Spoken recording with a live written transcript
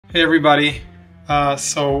Hey everybody,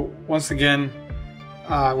 so once again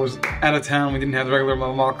I was out of town. We didn't have the regular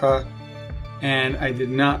Menorah and I did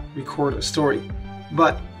not record a story,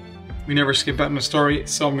 but we never skip out on a story,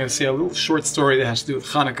 so I'm going to say a little short story that has to do with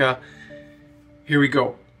Chanukah. Here we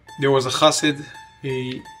go. There was a chassid,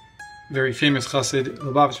 a very famous chassid,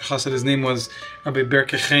 Lubavitcher chassid. His name was Rabbi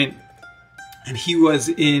Berkechain, and he was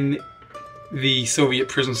in the Soviet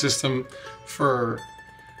prison system for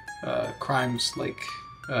crimes like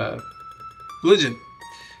religion,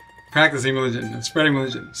 practicing religion and spreading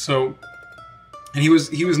religion. So, and he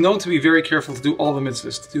was known to be very careful to do all the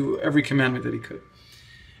mitzvahs, to do every commandment that he could.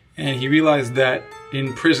 And he realized that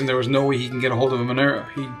in prison there was no way he can get a hold of a menorah.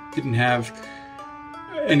 He didn't have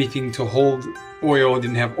anything to hold oil. He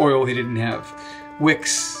didn't have oil. He didn't have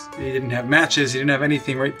wicks. He didn't have matches. He didn't have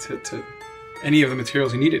anything, right, to any of the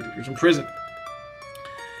materials he needed. He was in prison.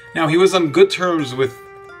 Now, he was on good terms with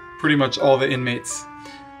pretty much all the inmates.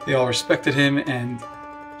 They all respected him, and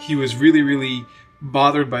he was really, really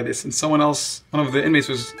bothered by this. And one of the inmates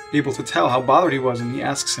was able to tell how bothered he was, and he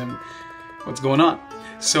asks him what's going on.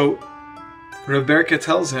 So Rebecca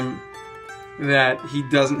tells him that he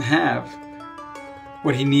doesn't have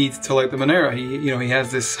what he needs to light the menorah. He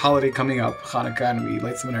has this holiday coming up, Chanukah, and he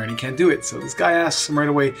lights the menorah, and he can't do it. So this guy asks him right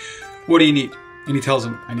away, "What do you need?" And he tells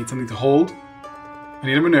him, "I need something to hold. I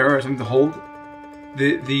need a menorah, or something to hold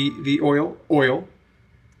the oil,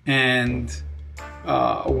 and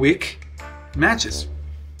a wick, matches."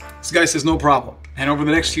 This guy says, "No problem." And over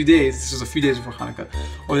the next few days, this was a few days before Chanukah,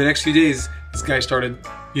 over the next few days, this guy started,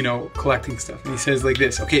 collecting stuff. And he says like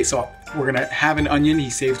this, "Okay, so we're gonna have an onion he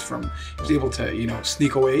saved from, he was able to,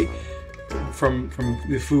 sneak away from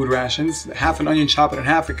the food rations. Half an onion, chop it in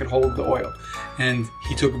half, it could hold the oil." And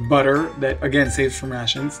he took butter that, again, saved from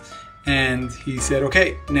rations. And he said,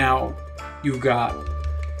 "Okay, now you've got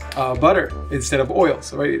butter instead of oil,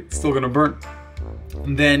 so right, it's still gonna burn."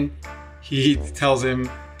 And then he tells him,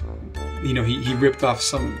 he ripped off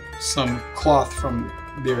some cloth from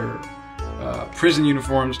their prison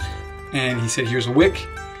uniforms, and he said, "Here's a wick."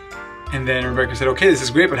 And then Rebecca said, "Okay, this is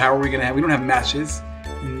great, but how are we gonna have? We don't have matches,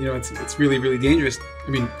 and it's really, really dangerous. I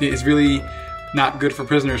mean, it's really not good for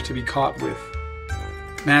prisoners to be caught with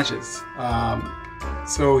matches."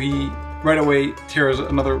 So he right away tears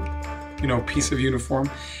another, piece of uniform,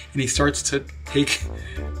 and he starts to take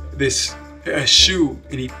this shoe,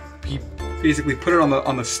 and he basically put it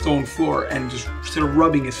on the stone floor and just started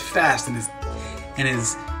rubbing as fast and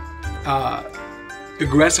as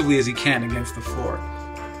aggressively as he can against the floor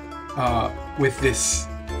with this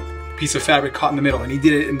piece of fabric caught in the middle. And he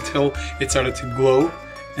did it until it started to glow,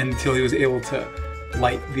 and until he was able to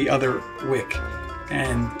light the other wick.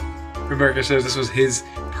 And Rebecca says this was his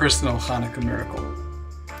personal Chanukah miracle.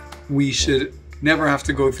 We should never have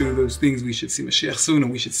to go through those things. We should see Mashiach soon,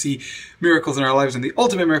 and we should see miracles in our lives, and the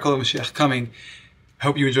ultimate miracle of Mashiach coming. I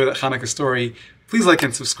hope you enjoyed that Chanukah story. Please like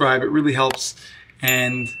and subscribe. It really helps.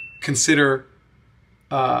 And consider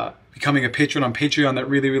becoming a patron on Patreon. That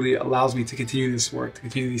really, really allows me to continue this work, to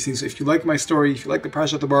continue these things. So if you like my story, if you like the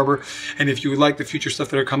Parashat the Barber, and if you like the future stuff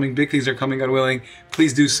that are coming, big things are coming, God willing,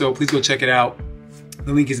 please do so. Please go check it out.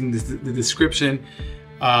 The link is in the description.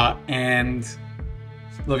 And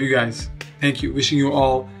love you guys. Thank you. Wishing you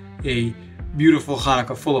all a beautiful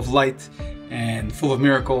Chanukah, full of light and full of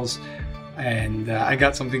miracles. And I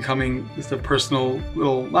got something coming. It's a personal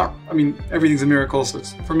little, everything's a miracle. So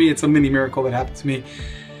for me, it's a mini miracle that happened to me.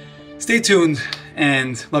 Stay tuned,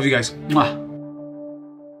 and love you guys. Mwah.